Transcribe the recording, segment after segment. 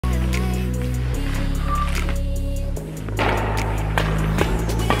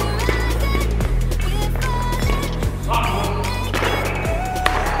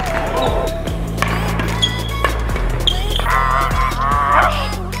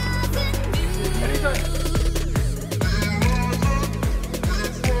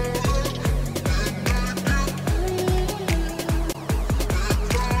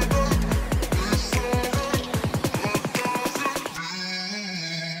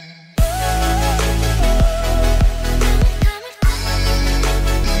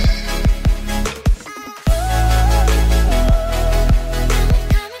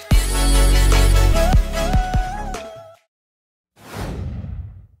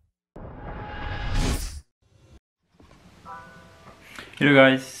Hello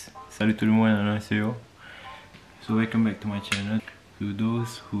guys, salut tout le monde, annyeonghaseyo. So welcome back to my channel. To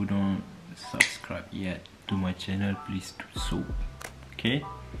those who don't subscribe yet to my channel, please do so. Okay?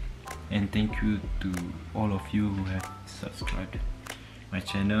 And thank you to all of you who have subscribed my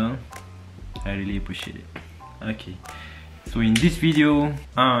channel. I really appreciate it. Okay. So in this video,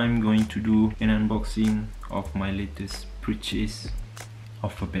 I'm going to do an unboxing of my latest purchase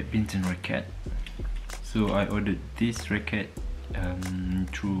of a badminton racket. So I ordered this racket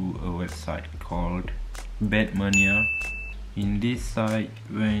through a website called Badmania. In this site,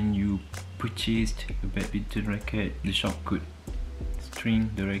 when you purchased a badminton racket, the shop could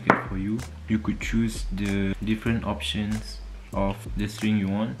string the racket for you. You could choose the different options of the string you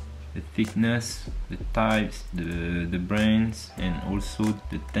want, the thickness, the types, the brands, and also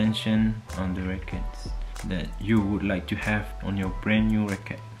the tension on the rackets that you would like to have on your brand new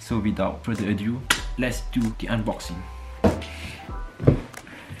racket. So without further ado, let's do the unboxing.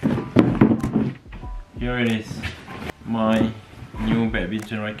 Here it is, my new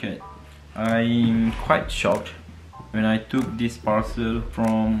badminton racket. I'm quite shocked when I took this parcel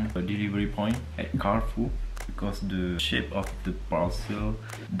from a delivery point at Carrefour, because the shape of the parcel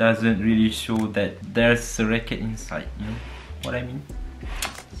doesn't really show that there's a racket inside, you know what I mean?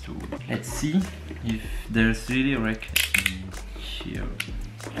 So let's see if there's really a racket in here.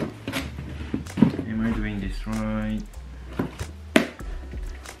 Am I doing this right?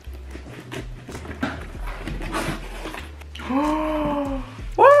 Woo!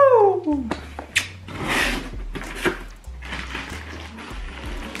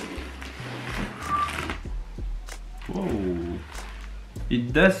 Whoa!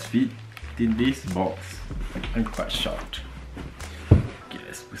 It does fit in this box. I'm quite shocked. Okay,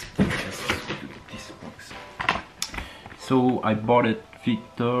 let's put this box. So I bought a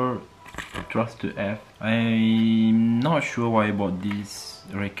Victor Thruster F. I'm not sure why I bought this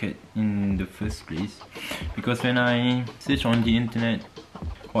racket in the first place, because when I search on the internet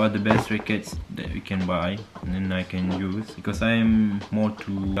what are the best rackets that we can buy and then I can use, because I'm more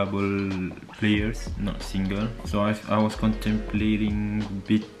to double players, not single. So I was contemplating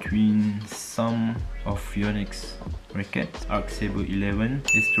between some of Yonex rackets, Arc Saber 11,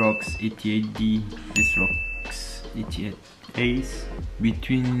 Strox 88D, Strox 88 Ace.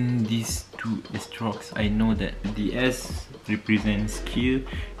 Between these two strokes, I know that the S represents skill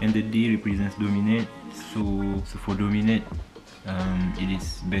and the D represents dominate. So for dominate, it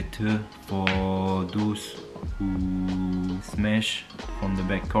is better for those who smash from the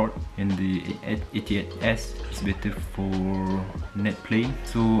backcourt, and the 88S is better for net play.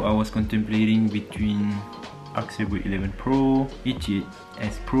 So I was contemplating between Arc Saber 11 Pro,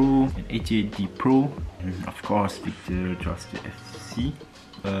 88S Pro, and 88D Pro, and of course Victor Thruster FC.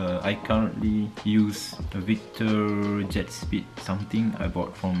 I currently use a Victor Jet Speed something I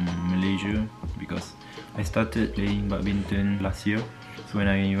bought from Malaysia, because I started playing badminton last year. So when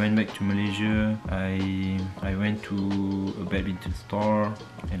I went back to Malaysia, I went to a badminton store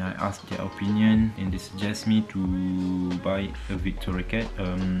and I asked their opinion, and they suggest me to buy a Victor racket.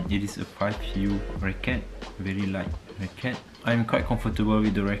 It is a 5U racket, very light racket. I'm quite comfortable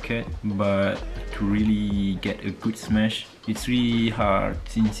with the racket, but to really get a good smash, it's really hard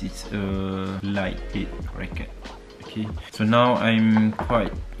since it's a lightweight racket. Okay, so now I'm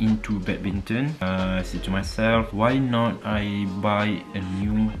quite into badminton. I said to myself, why not I buy a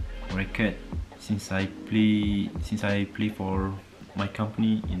new racket, since I play for my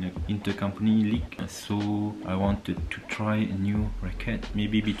company in an inter-company league. So I wanted to try a new racket,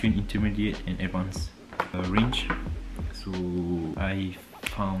 maybe between intermediate and advanced range. So I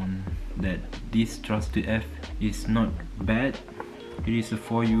found that this Thruster F is not bad. It is a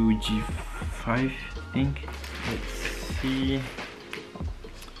 4U G5, I think. Let's see.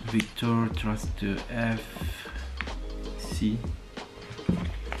 Victor Thruster F C.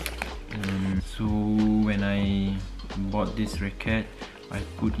 So when I bought this racket, I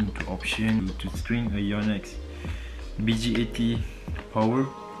put into option to string a Yonex BG80 Power,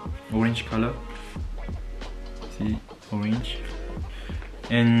 orange color. See, orange.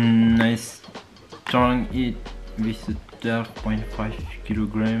 And I strung it with a 12.5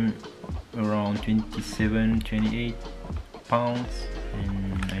 kilogram, around 27-28 pounds,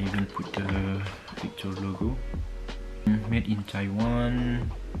 and I even put the Victor logo. Made in Taiwan.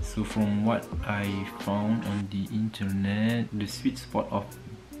 So from what I found on the internet, the sweet spot of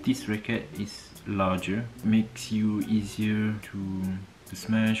this racket is larger, makes you easier to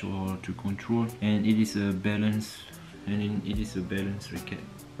smash or to control, and it is a balance, racket.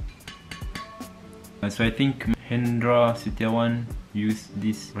 So I think Hendra Setiawan use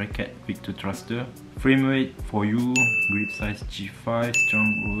this racket Victor thruster. Frame weight for you, grip size G5,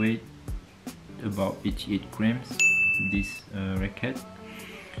 strong weight about 88 grams. This racket,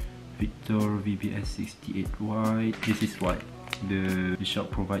 Victor VBS 68 wide. This is what the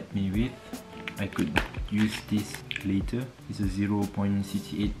shop provide me with. I could use this later. It's a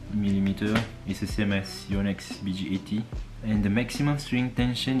 0.68mm. It's the same as Yonex BG80. And the maximum string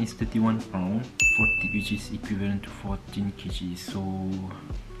tension is 31 pound, 40, which is equivalent to 14 kg. So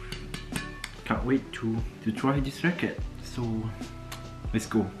can't wait to try this racket. So let's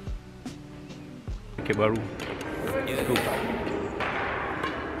go. Racket baru. Let's go.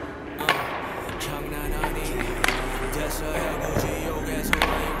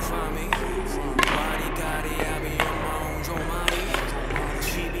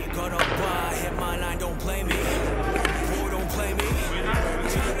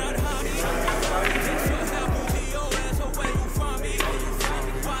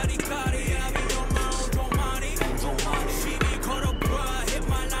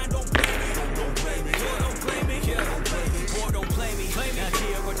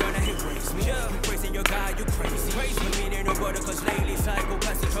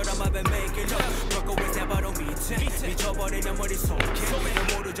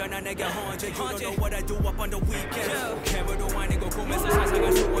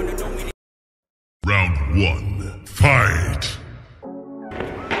 Round 1, fight!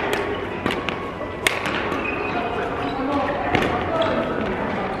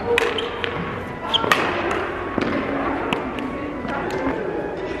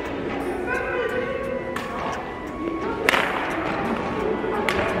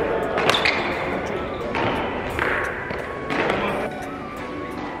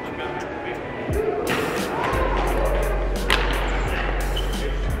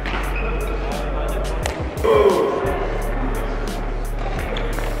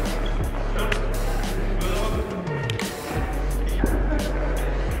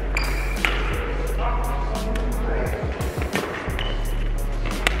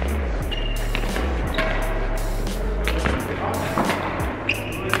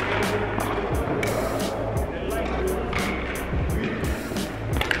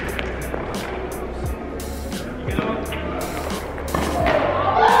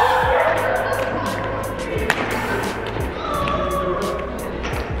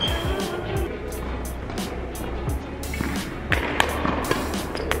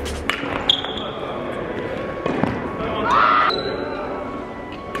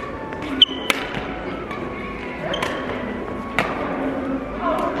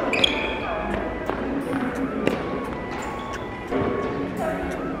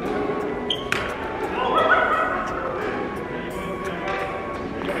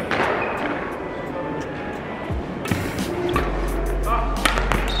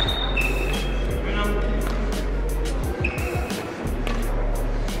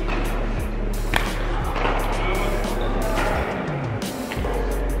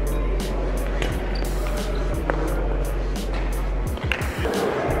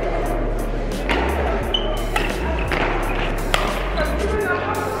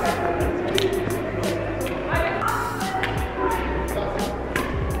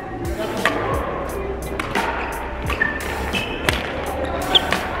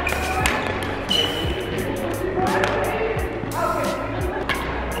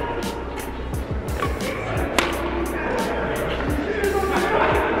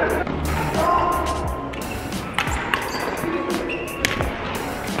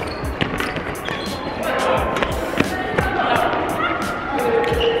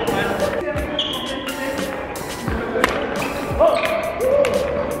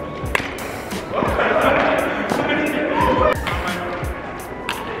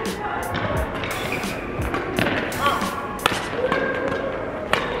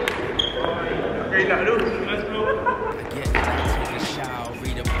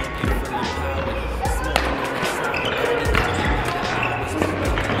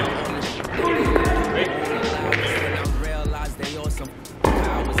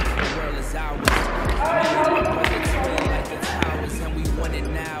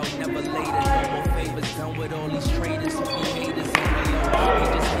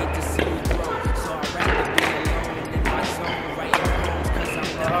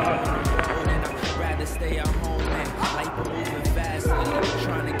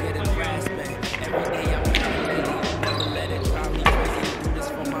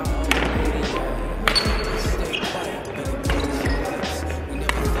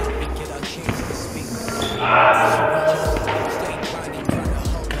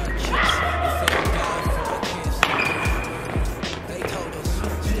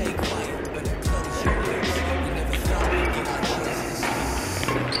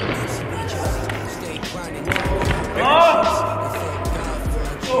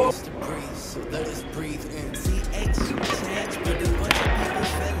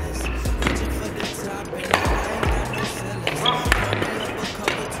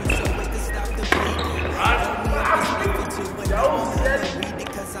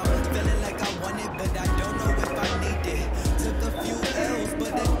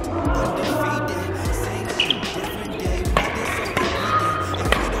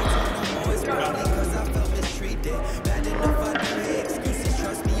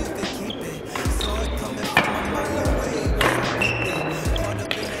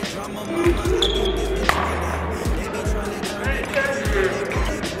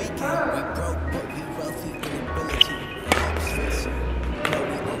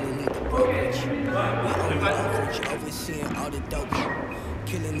 Overseeing all the dope,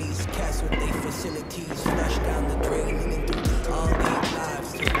 killing these cats with their facilities, flush down the drain, living through all these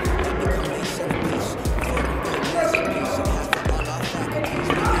lives too. They become a centerpiece, for them good masterpiece, and half of all our faculties.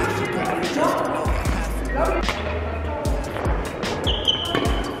 We actually got just to know what half of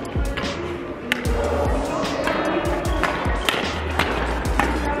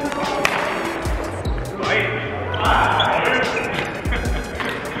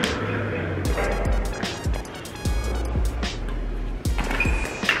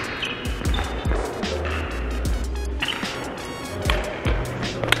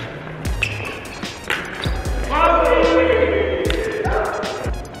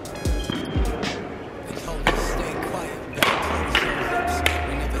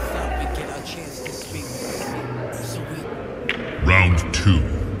Round 2.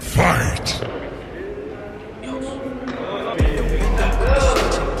 Fight!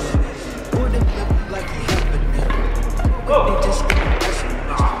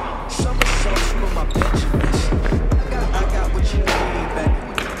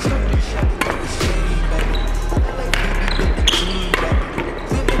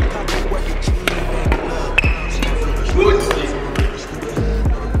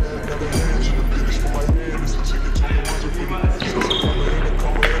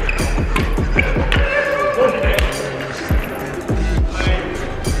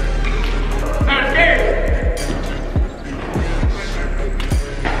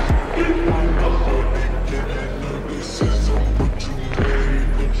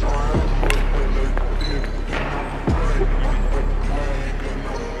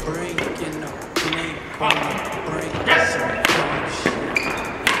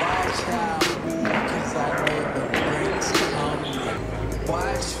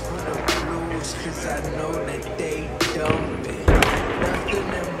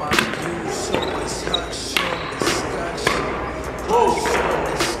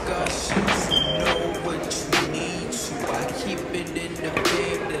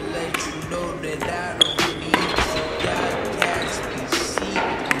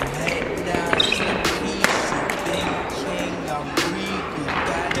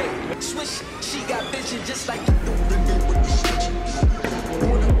 just like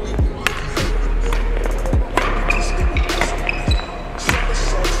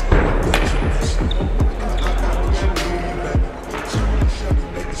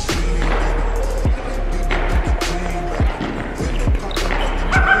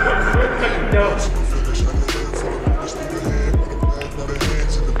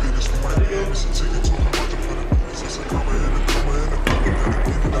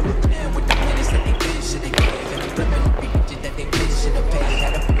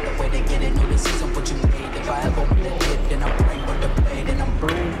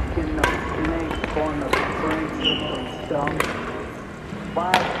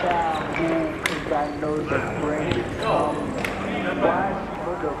I know the brain is coming. Watch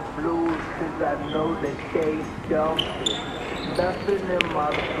for the blues, cause I know that they dumb. Nothing in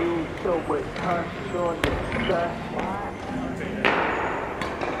my view, so it's hush on discussion.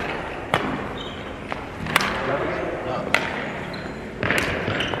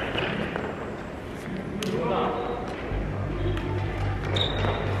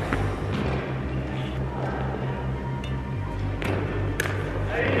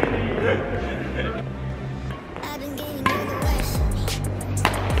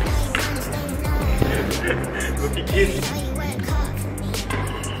 Look at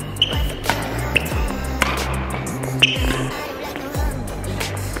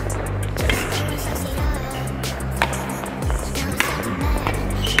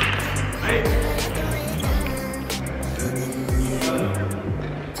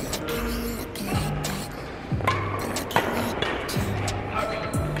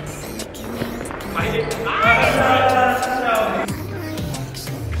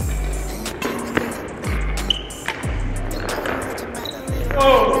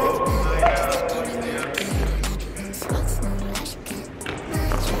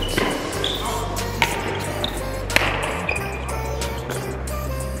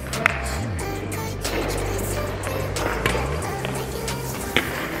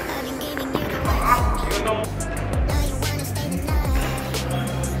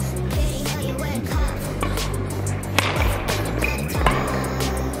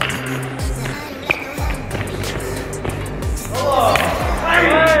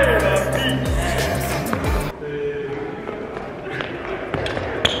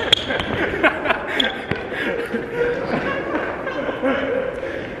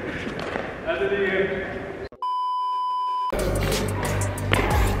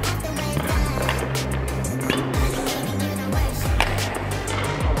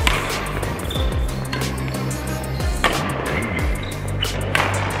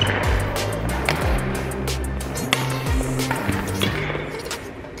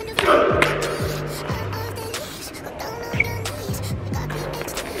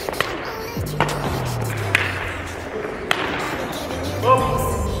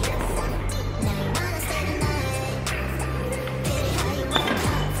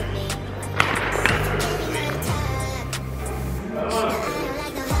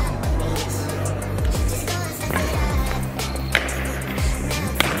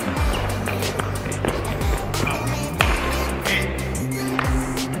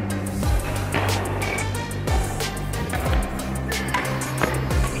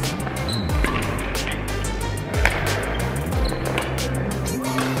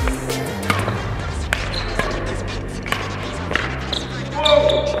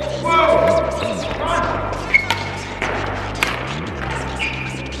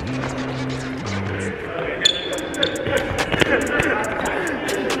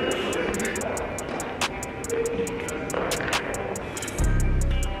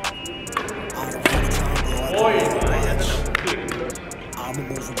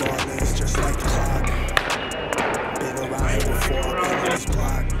regardless, just like the clock. Been around here before, I've been on this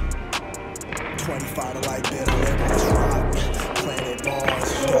block. 25 to like bit on this rock. Planet Mars,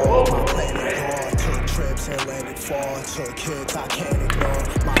 yo, my planet hard. Took trips and landed far. Took hits I can't ignore.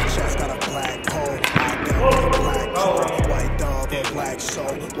 My chest got a black hole. I got a black coat. White dog or black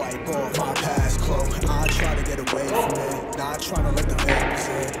soul. White ball, my past cloak. I try to get away from it. Not trying to let the vapors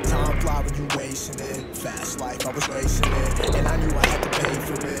in. Time fly when you wasting it. Fast life, I was racing it. And I knew I had to pay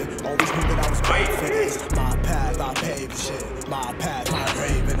for it. Always knew that I was paid for this. My path, I paved shit. My path, my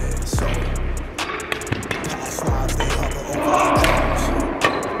raving it. So past lives, they hover over my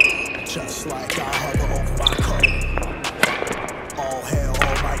clothes. Just like I hover over my code. All hail,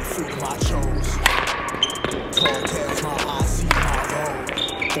 almighty freedom I chose. Tall tales, my eyes see my road.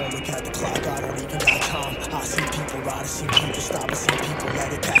 Don't look at the clock, I don't even got time. I see people ride, I see people stop, I see people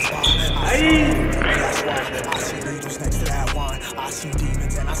let it pass by. I see that's why I see needles next to that wine. I see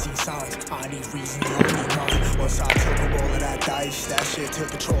demons and I see signs. I need reason, you don't need mine. Once I took a roll of that dice, that shit took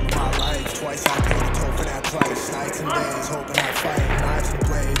control of my life. Twice I paid a toll for that price. Nights and days, hoping I'd fight. Knives and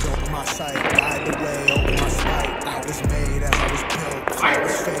blades, open my sight. Guide the way, open my sight. I was made as I was built.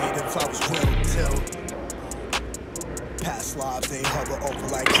 Flowers fade and flowers wilt till past lives, they hover over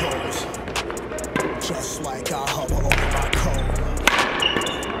like crows. Just like I hover over my code.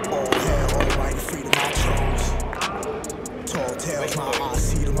 All hail, almighty freedom I chose. Tall tales, my eyes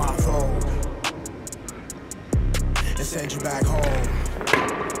see to my road. And send you back home.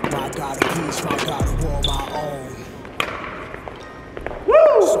 My God of peace, my God of war, my own.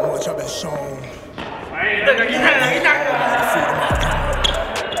 Woo! So much I've been shown. Almighty freedom I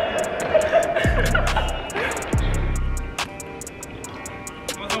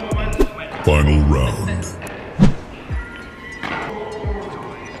Final round.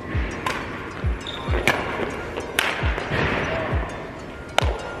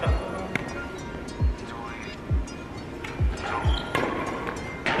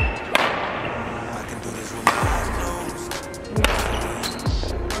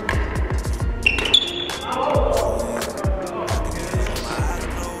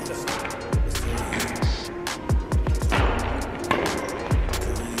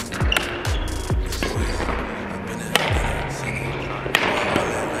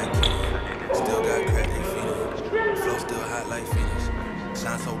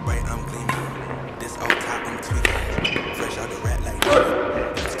 Shine so bright, I'm gleaming. This all top, I'm tweaking. Fresh out the rat like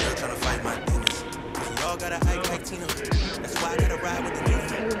Tina. Still trying to fight my demons. We all gotta act like Tina. That's why I gotta ride with the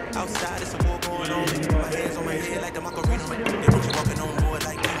Nina. Outside, it's a war going on. My hands on my head like the Macarena. They want you walking on board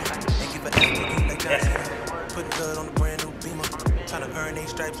like Nina. Ain't give a F to you like Johnson. Putting blood on the brand new Beamer. Trying to earn 8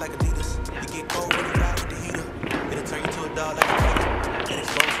 stripes like Adidas. You get cold when you ride with the heater. It'll turn you to a dog like a cheetah. And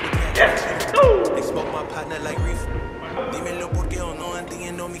expose with that. They smoke my partner like Reef. Dímelo porque o no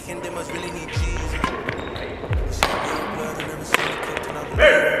entiendo, mi gente must really need Jesus. It's your real blood, I've never seen it cooked and I believe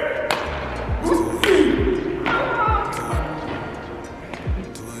it. Too easy.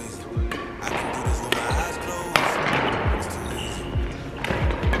 I can do this with my eyes closed. It's too easy.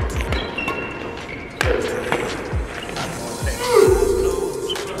 It's too easy. I can do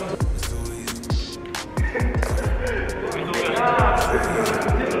this with my eyes closed. It's too easy.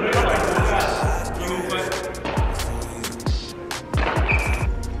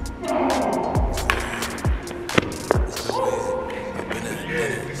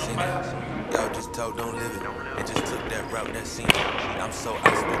 Don't live it. It just took that route, that scene. I'm so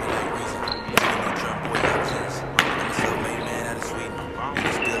outspoken like reason. I'm a drum boy like jeans. I'm a self-made man out of Sweden. And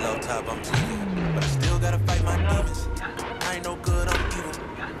it's still off top, I'm tweaking. But I still gotta fight my demons. I ain't no good, I'm evil.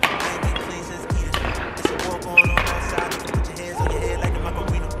 I ain't been clean since Eden. It's a war going on outside. You put your hands on your head like the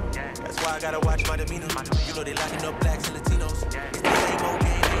Macarena. That's why I gotta watch my demeanor. You know they locking up blacks and Latinos. It's the same old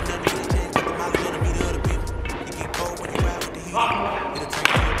game, ain't nothing really changed. Got the mileage on the meter of the beamer. You get cold when you ride with the heater. It'll turn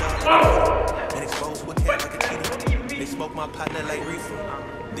you to a dog like a cheetah. They smoke my partner like Reef.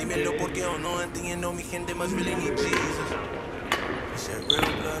 Dímelo porque o no entiendo, mi gente must really need Jesus. It's that real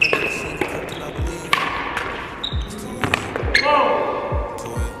blood, I've never seen it cooked and I believe it. It's too easy.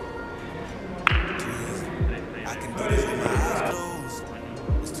 Too easy. Too easy. I can do this with my eyes closed.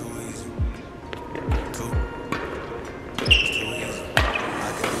 It's too easy. It's too easy. I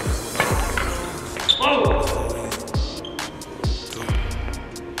can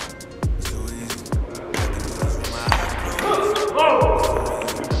do this with my eyes closed. It's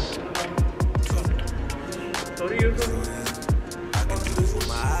too easy. I can do this with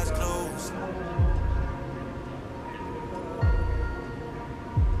my eyes closed.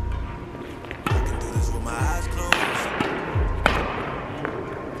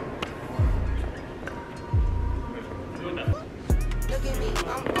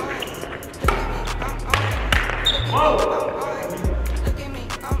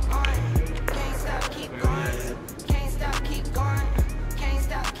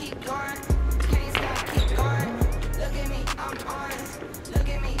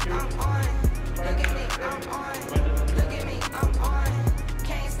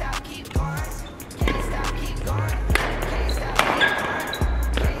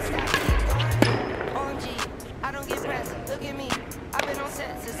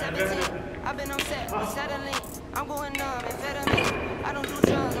 to 17. I've been on set with settling. I'm going numb, amphetamine. I don't do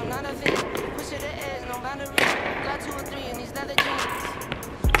drugs, I'm not a fit. Push to the edge, no boundary. Got 2 or 3 in these leather jeans.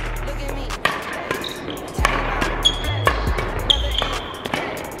 Look at me.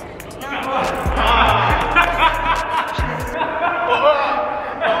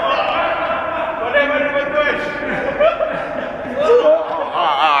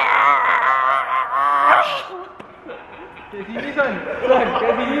 Kayak sini San,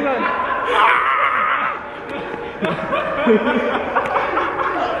 kayak sini San.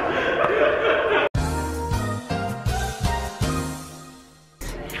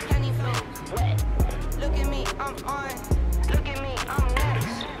 Look at me, I'm on. Look at me, I'm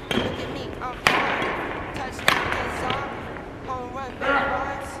next. Look at me, I'm on. Touchdown and zone. Home run, big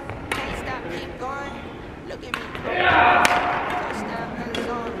ones. Can't stop, keep going. Look at me, I'm on. Touchdown and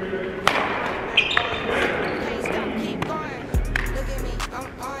zone. Can't stop, keep going. Look at me, I'm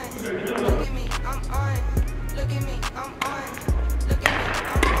on. Look at me, I'm on. Look at me, I'm on. Look at me, I'm on.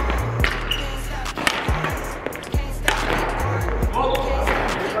 Can't stop, keep going. Can't stop, keep going. Can't stop, keep going. Can't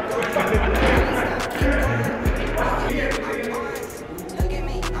stop, keep going. Look at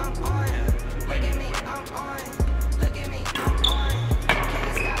me, I'm on. Look at me, I'm on. Look at me, I'm on.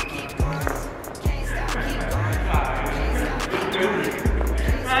 Can't stop, keep going. Can't stop, keep going. Can't stop, keep going.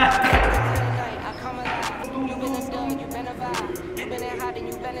 Can't stop, keep going. I come alive. You been a dog, you been a vibe. You been in hiding,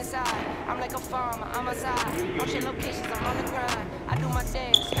 you been inside. I'm like a farmer, I'm outside. On shit locations, I'm on the grind. I do my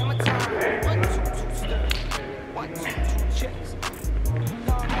things, hit my time. 1, 2, 2, steps. 1, 2, 2, checks.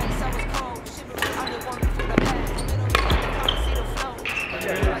 Long nights, I was cold. I did one for the past. Little me, come and see the flow.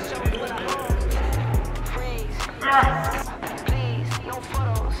 I show you what I own. Praise. Please, no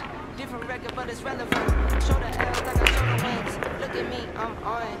photos. Different record, but it's relevant. Show the L's like I show the wins. Look at me, I'm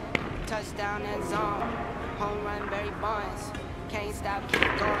on. Touchdown and zone. Home run, Barry Bonds. Can't stop, keep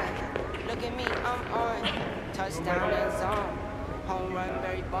going. Look at me, I'm on. Touchdown and zone. Home run,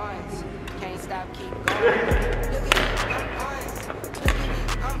 Barry Bonds. Can't stop, keep going. Look at me, I'm on. Look at me,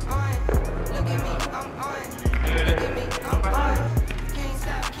 I'm on. Look at me, I'm on. Look at me, I'm on. Can't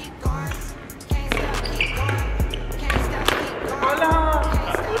stop, keep going. Can't stop, keep going. Can't stop, keep going. Can't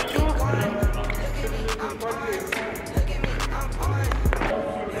stop, keep going. Look at me, I'm on. Look at me, I'm on.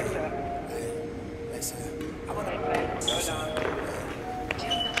 Listen, I wanna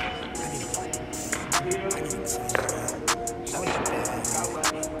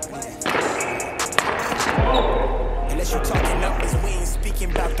unless you talking numbers, we ain't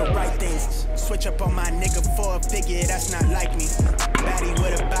speaking about the right things. Switch up on my nigga for a figure, that's not like me. Baddie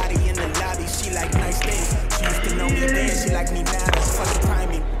with a body in the lobby, she like nice things. She used to know me then, she like me now, that's fucking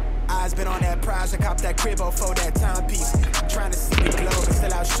timing. Eyes been on that prize, I copped that crib off for that timepiece. Trying to see the globe and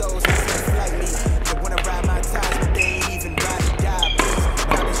sell out shows and sell like me. They wanna ride my ties, but they ain't even ride or die, please.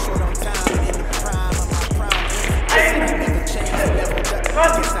 But I've been short on time and in the prime of my prime. I never changed, I leveled up,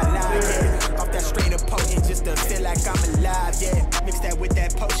 guess I lied, yeah. Off that straight up potent just to feel like I'm alive, yeah. Mix that with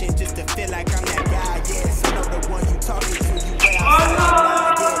that potion just to feel like I'm that guy, yeah. So know the one you talking to, you way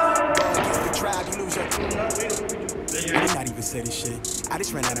outside, yeah. Go against the tribe, you lose your... I did not even say this shit. I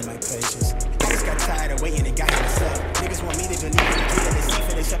just ran out of my patience. I just got tired of waiting and got myself. Niggas want me to believe in the kid and see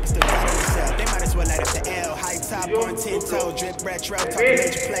finish up and still try to myself. They might as well light up the L. High top on 10 toe, drip retro. Talking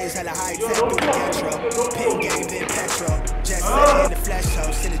major plays, hella high tech, do the intro. Pin game, then petrol. Jet set in the flash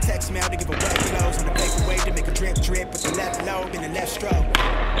show. Send a text mail to give a wet clothes on the paper wave to make a drip drip with the left lobe and the left stroke.